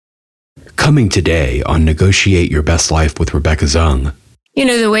Coming today on Negotiate Your Best Life with Rebecca Zung. You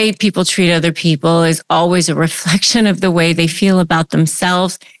know, the way people treat other people is always a reflection of the way they feel about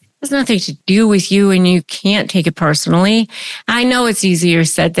themselves. It has nothing to do with you, and you can't take it personally. I know it's easier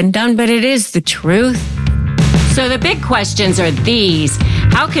said than done, but it is the truth. So the big questions are these.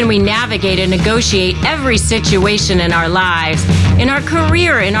 How can we navigate and negotiate every situation in our lives, in our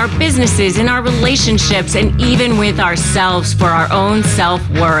career, in our businesses, in our relationships, and even with ourselves for our own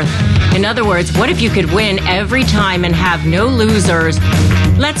self-worth? In other words, what if you could win every time and have no losers?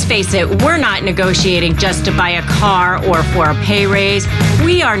 Let's face it, we're not negotiating just to buy a car or for a pay raise.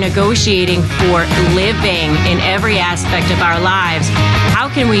 We are negotiating for living in every aspect of our lives. How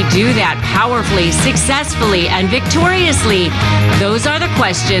can we do that powerfully, successfully, and victoriously? Those are the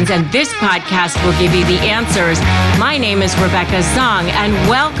questions, and this podcast will give you the answers. My name is Rebecca Zung, and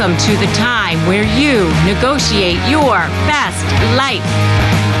welcome to the time where you negotiate your best life.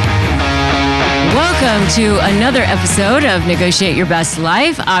 Welcome to another episode of Negotiate Your Best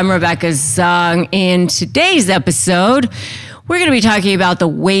Life. I'm Rebecca Zung. In today's episode, we're going to be talking about the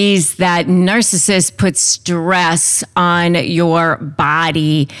ways that narcissists put stress on your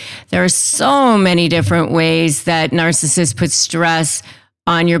body. There are so many different ways that narcissists put stress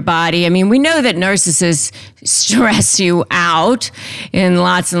on your body. I mean, we know that narcissists stress you out in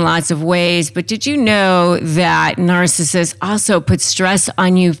lots and lots of ways, but did you know that narcissists also put stress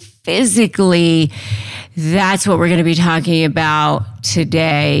on you physically? That's what we're going to be talking about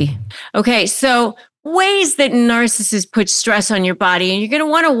today. Okay, so ways that narcissists put stress on your body, and you're going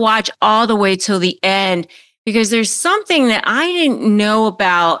to want to watch all the way till the end, because there's something that I didn't know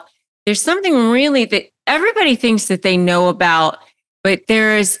about. There's something really that everybody thinks that they know about, but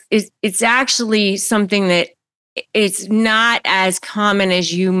it's actually something that it's not as common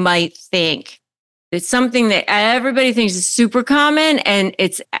as you might think. It's something that everybody thinks is super common, and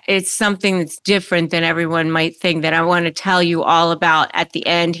it's something that's different than everyone might think, that I want to tell you all about at the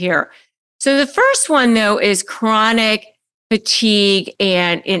end here. So the first one, though, is chronic fatigue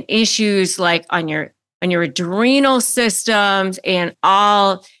and in issues like on your adrenal systems and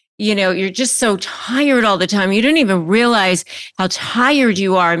all. You know, you're just so tired all the time. You don't even realize how tired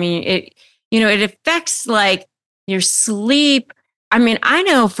you are. I mean, it affects like your sleep. I mean, I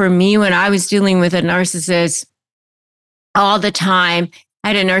know for me, when I was dealing with a narcissist all the time, I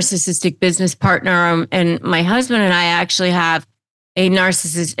had a narcissistic business partner, and my husband and I actually have a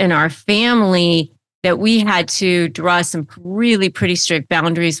narcissist in our family that we had to draw some really pretty strict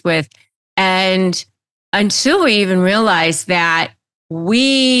boundaries with. And until we even realized that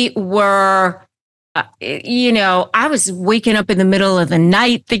we were, I was waking up in the middle of the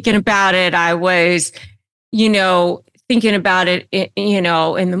night thinking about it. I was, thinking about it, in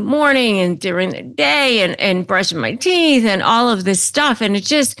the morning and during the day and brushing my teeth and all of this stuff. And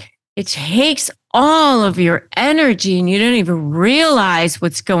it takes all of your energy, and you don't even realize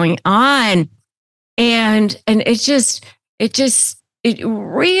what's going on. And it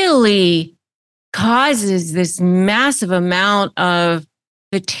really causes this massive amount of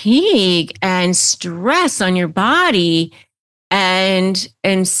fatigue and stress on your body. And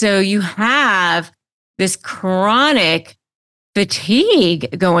so you have this chronic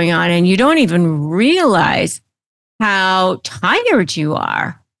fatigue going on, and you don't even realize how tired you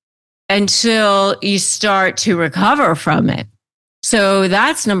are until you start to recover from it. So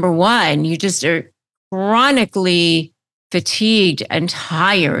that's number one. You just are chronically fatigued and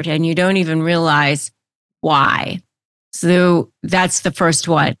tired, and you don't even realize why. So that's the first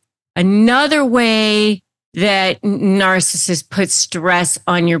one. Another way that narcissists put stress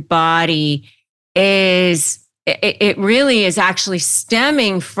on your body is it really is actually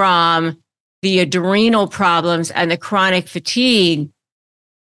stemming from the adrenal problems and the chronic fatigue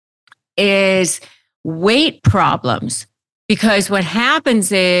is weight problems. Because what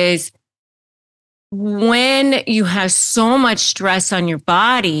happens is when you have so much stress on your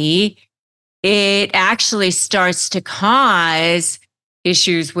body, it actually starts to cause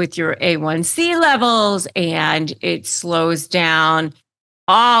issues with your A1C levels, and it slows down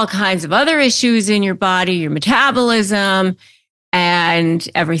all kinds of other issues in your body, your metabolism and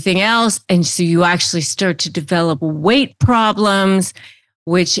everything else. And so you actually start to develop weight problems,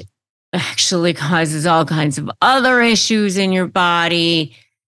 which actually causes all kinds of other issues in your body,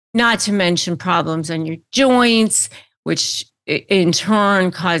 not to mention problems on your joints, which in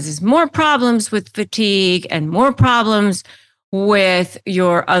turn causes more problems with fatigue and more problems with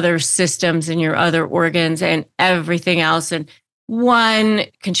your other systems and your other organs and everything else. And one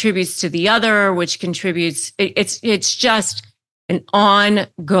contributes to the other, which contributes, it's just an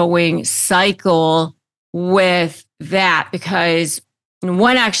ongoing cycle with that, because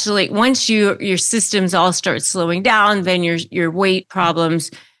once your systems all start slowing down, then your weight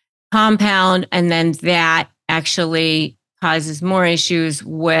problems compound, and then that actually causes more issues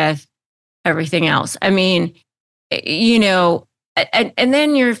with everything else. I mean, and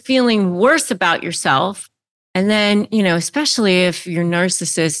then you're feeling worse about yourself. And then, especially if your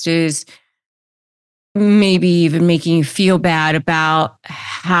narcissist is maybe even making you feel bad about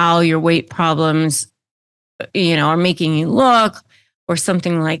how your weight problems, are making you look or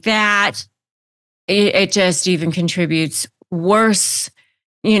something like that, it just even contributes worse.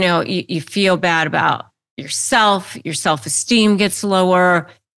 You feel bad about yourself, your self-esteem gets lower,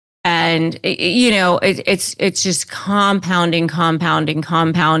 and it's just compounding.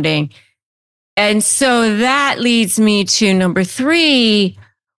 And so that leads me to number 3,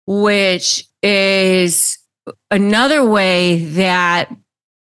 which is another way that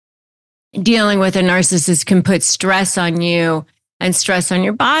dealing with a narcissist can put stress on you and stress on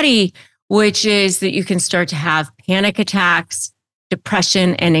your body, which is that you can start to have panic attacks,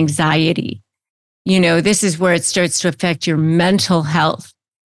 depression, and anxiety. This is where it starts to affect your mental health.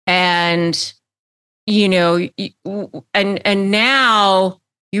 And, and now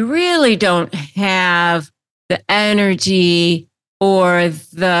you really don't have the energy or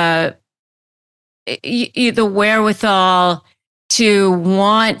the wherewithal to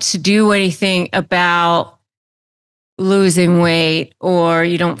want to do anything about losing weight, or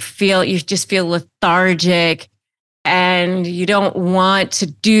you just feel lethargic, and you don't want to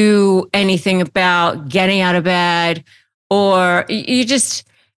do anything about getting out of bed, or you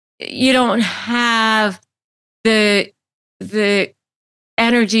don't have the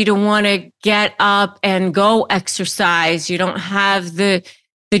energy to want to get up and go exercise. You don't have the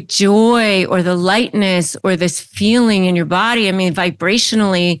joy or the lightness or this feeling in your body. I mean,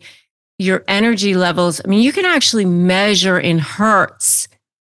 vibrationally, your energy levels, you can actually measure in hertz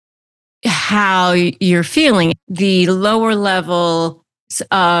how you're feeling. The lower levels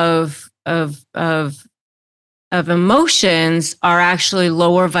of emotions are actually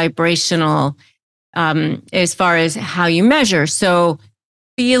lower vibrational as far as how you measure. So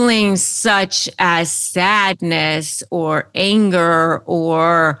feelings such as sadness or anger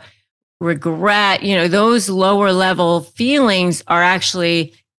or regret, those lower level feelings are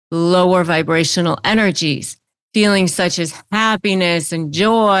actually lower vibrational energies. Feelings such as happiness and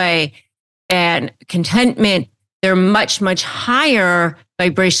joy and contentment, they're much, much higher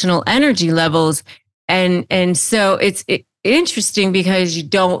vibrational energy levels. And so it's interesting because you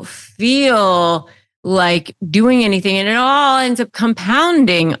don't feel like doing anything, and it all ends up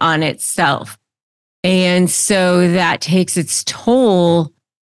compounding on itself. And so that takes its toll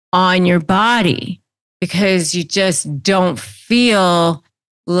on your body because you just don't feel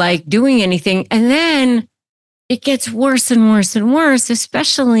like doing anything. And then it gets worse and worse and worse,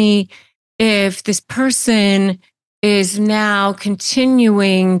 especially if this person is now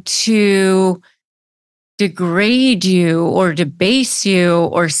continuing to degrade you or debase you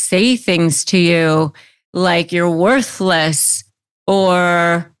or say things to you like you're worthless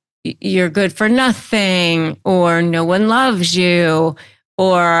or you're good for nothing or no one loves you,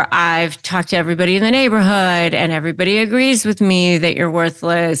 or I've talked to everybody in the neighborhood and everybody agrees with me that you're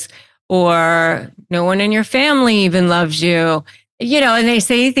worthless, or no one in your family even loves you, and they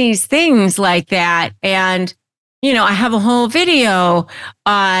say these things like that. And, I have a whole video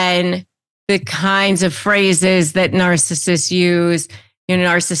on the kinds of phrases that narcissists use,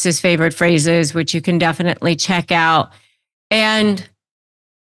 narcissists' favorite phrases, which you can definitely check out. And,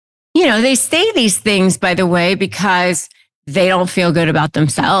 they say these things, by the way, because they don't feel good about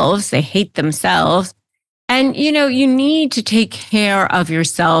themselves. They hate themselves. And, you need to take care of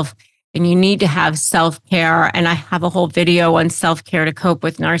yourself and you need to have self-care. And I have a whole video on self-care to cope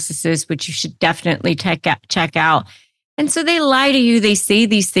with narcissists, which you should definitely check out. And so they lie to you. They say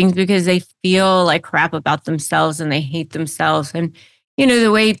these things because they feel like crap about themselves and they hate themselves. And,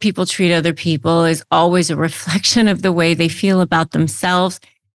 the way people treat other people is always a reflection of the way they feel about themselves.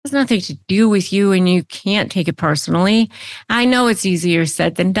 It has nothing to do with you, and you can't take it personally. I know it's easier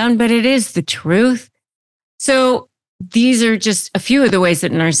said than done, but it is the truth. So these are just a few of the ways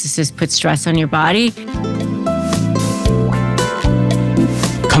that narcissists put stress on your body.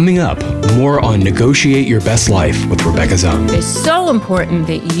 Coming up, more on Negotiate Your Best Life with Rebecca Zung. It's so important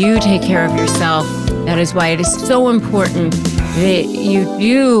that you take care of yourself. That is why it is so important that you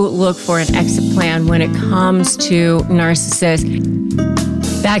do look for an exit plan when it comes to narcissists.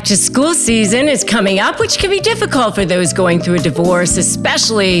 Back to school season is coming up, which can be difficult for those going through a divorce,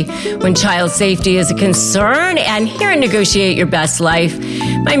 especially when child safety is a concern. And here at Negotiate Your Best Life,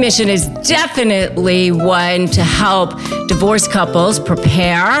 my mission is definitely one to help divorced couples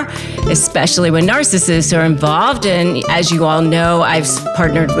prepare, especially when narcissists are involved. And as you all know, I've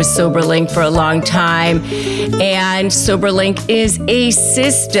partnered with SoberLink for a long time. And SoberLink is a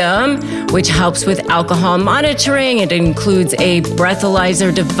system which helps with alcohol monitoring. It includes a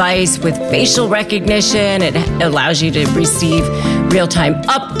breathalyzer device with facial recognition. It allows you to receive real-time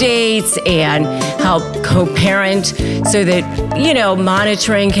updates and help co-parent so that,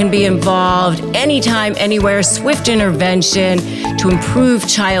 monitoring can be involved anytime, anywhere, swift intervention to improve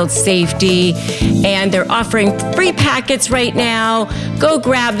child safety. And they're offering free packets right now. Go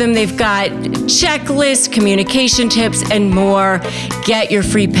grab them. They've got checklists, communication tips, and more. Get your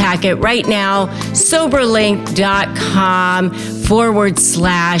free packet right now.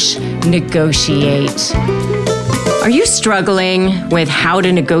 Soberlink.com/negotiate. Are you struggling with how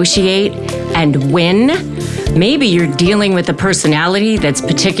to negotiate and win? Maybe you're dealing with a personality that's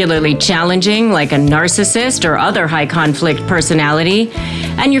particularly challenging, like a narcissist or other high conflict personality,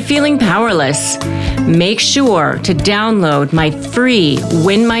 and you're feeling powerless. Make sure to download my free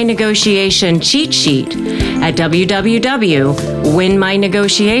Win My Negotiation cheat sheet at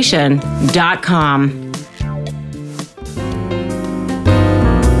www.winmynegotiation.com.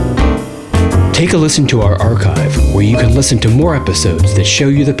 Take a listen to our archive, where you can listen to more episodes that show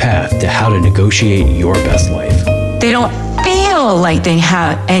you the path to how to negotiate your best life. They don't feel like they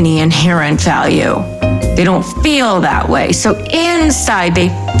have any inherent value. They don't feel that way. So inside, they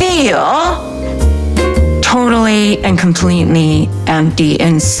feel totally and completely empty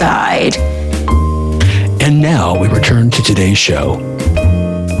inside. And now we return to today's show.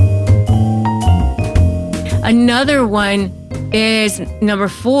 Another one is number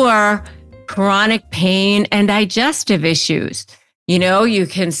 4. Chronic pain and digestive issues. You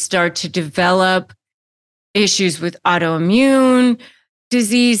can start to develop issues with autoimmune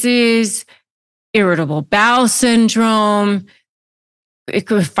diseases, irritable bowel syndrome,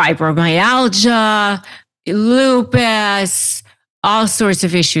 fibromyalgia, lupus, all sorts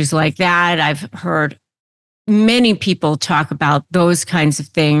of issues like that. I've heard many people talk about those kinds of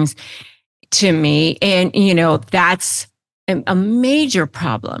things to me. And, that's a major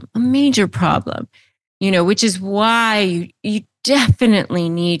problem, which is why you definitely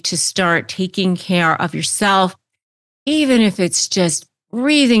need to start taking care of yourself, even if it's just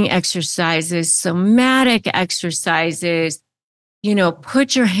breathing exercises, somatic exercises.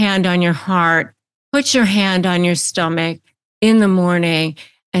 Put your hand on your heart, put your hand on your stomach in the morning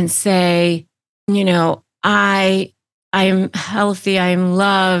and say, I am healthy, I am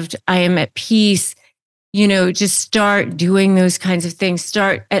loved, I am at peace. Just start doing those kinds of things.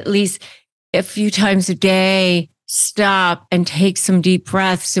 Start at least a few times a day, stop and take some deep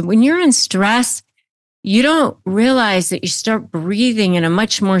breaths. And when you're in stress, you don't realize that you start breathing in a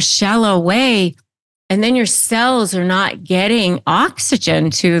much more shallow way. And then your cells are not getting oxygen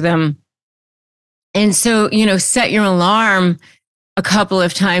to them. And so, set your alarm a couple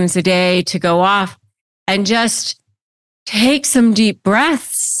of times a day to go off and just take some deep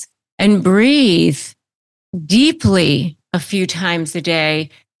breaths and breathe deeply a few times a day.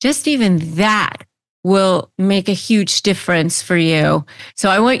 Just even that will make a huge difference for you. So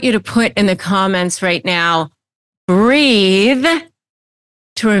I want you to put in the comments right now, breathe,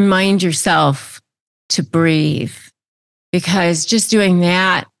 to remind yourself to breathe. Because just doing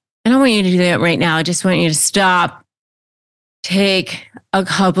that, I don't want you to do that right now. I just want you to stop, take a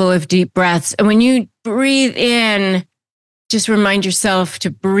couple of deep breaths. And when you breathe in, just remind yourself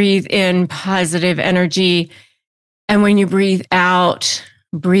to breathe in positive energy. And when you breathe out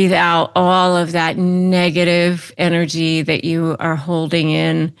all of that negative energy that you are holding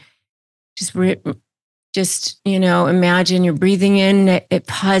in. Just imagine you're breathing in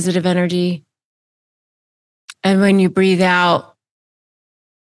positive energy. And when you breathe out,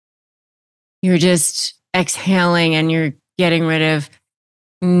 you're just exhaling and you're getting rid of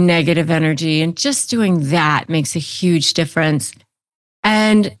negative energy. And just doing that makes a huge difference.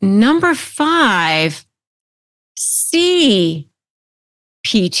 And number 5, see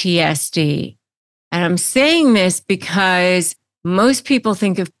PTSD. And I'm saying this because most people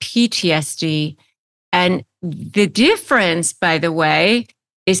think of PTSD. And the difference, by the way,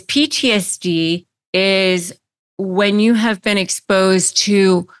 is PTSD is when you have been exposed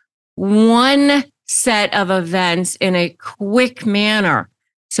to one set of events in a quick manner.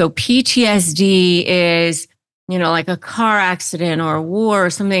 So PTSD is, like a car accident or a war or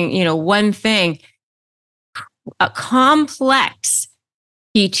something, one thing. A complex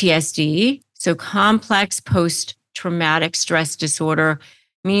PTSD, so complex post-traumatic stress disorder,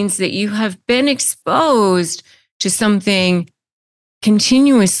 means that you have been exposed to something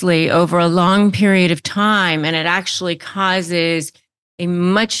continuously over a long period of time, and it actually causes a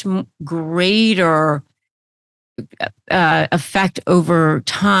much greater effect over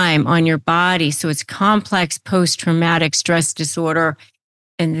time on your body. So it's complex post-traumatic stress disorder,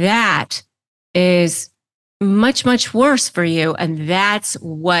 and that is much, much worse for you. And that's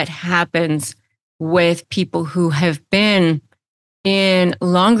what happens with people who have been in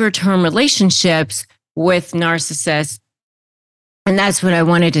longer-term relationships with narcissists. And that's what I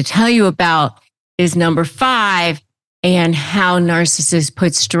wanted to tell you about, is number 5, and how narcissists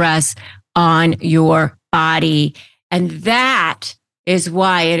put stress on your body. And that is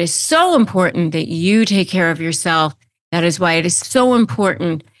why it is so important that you take care of yourself. That is why it is so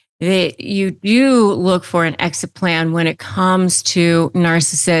important that you do look for an exit plan when it comes to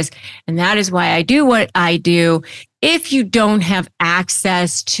narcissists. And that is why I do what I do. If you don't have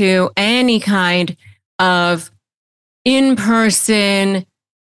access to any kind of in-person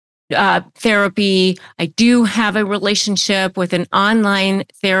therapy, I do have a relationship with an online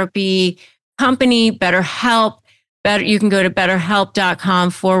therapy company, BetterHelp. You can go to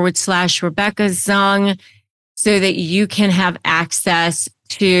betterhelp.com/Rebecca Zung so that you can have access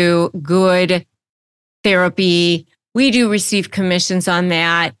to good therapy. We do receive commissions on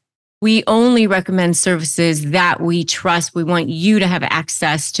that. We only recommend services that we trust. We want you to have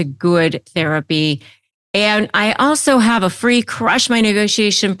access to good therapy. And I also have a free Crush My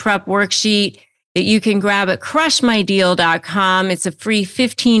Negotiation Prep worksheet that you can grab at crushmydeal.com. It's a free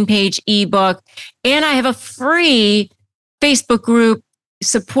 15-page ebook. And I have a free Facebook group,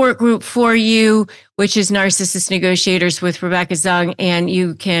 support group for you, which is Narcissist Negotiators with Rebecca Zung. And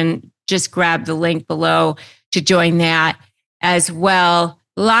you can just grab the link below to join that as well.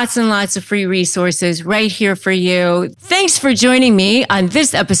 Lots and lots of free resources right here for you. Thanks for joining me on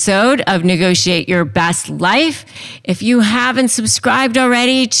this episode of Negotiate Your Best Life. If you haven't subscribed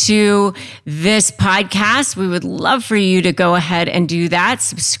already to this podcast, we would love for you to go ahead and do that.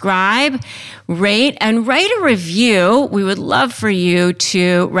 Subscribe, rate, and write a review. We would love for you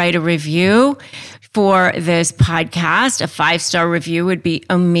to write a review for this podcast. A 5-star review would be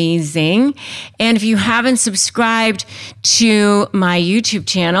amazing. And if you haven't subscribed to my YouTube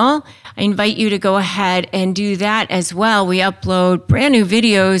channel, I invite you to go ahead and do that as well. We upload brand new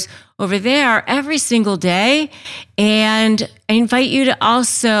videos over there every single day. And I invite you to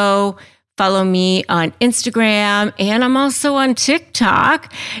also follow me on Instagram, and I'm also on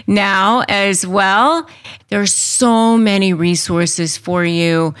TikTok now as well. There's so many resources for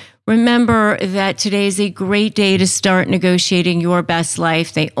you. Remember that today is a great day to start negotiating your best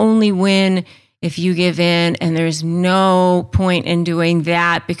life. They only win if you give in, and there's no point in doing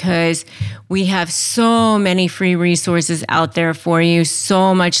that because we have so many free resources out there for you,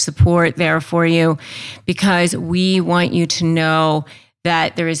 so much support there for you, because we want you to know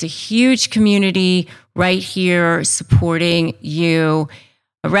that there is a huge community right here supporting you.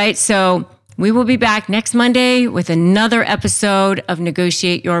 All right, so we will be back next Monday with another episode of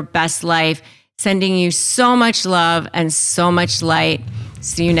Negotiate Your Best Life. Sending you so much love and so much light.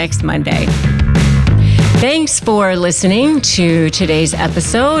 See you next Monday. Thanks for listening to today's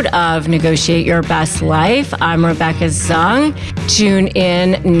episode of Negotiate Your Best Life. I'm Rebecca Zung. Tune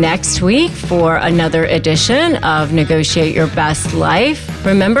in next week for another edition of Negotiate Your Best Life.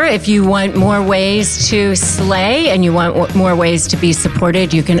 Remember, if you want more ways to slay and you want more ways to be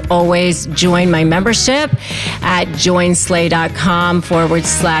supported, you can always join my membership at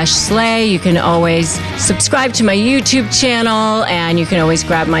joinslay.com/slay. You can always subscribe to my YouTube channel, and you can always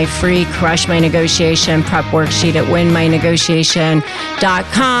grab my free Crush My Negotiation Prep worksheet at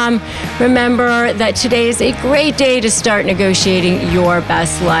winmynegotiation.com. Remember that today is a great day to start negotiating your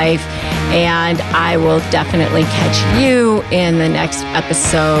best life, and I will definitely catch you in the next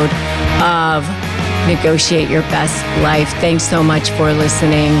episode of Negotiate Your Best Life. Thanks so much for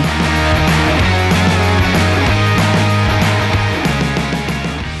listening.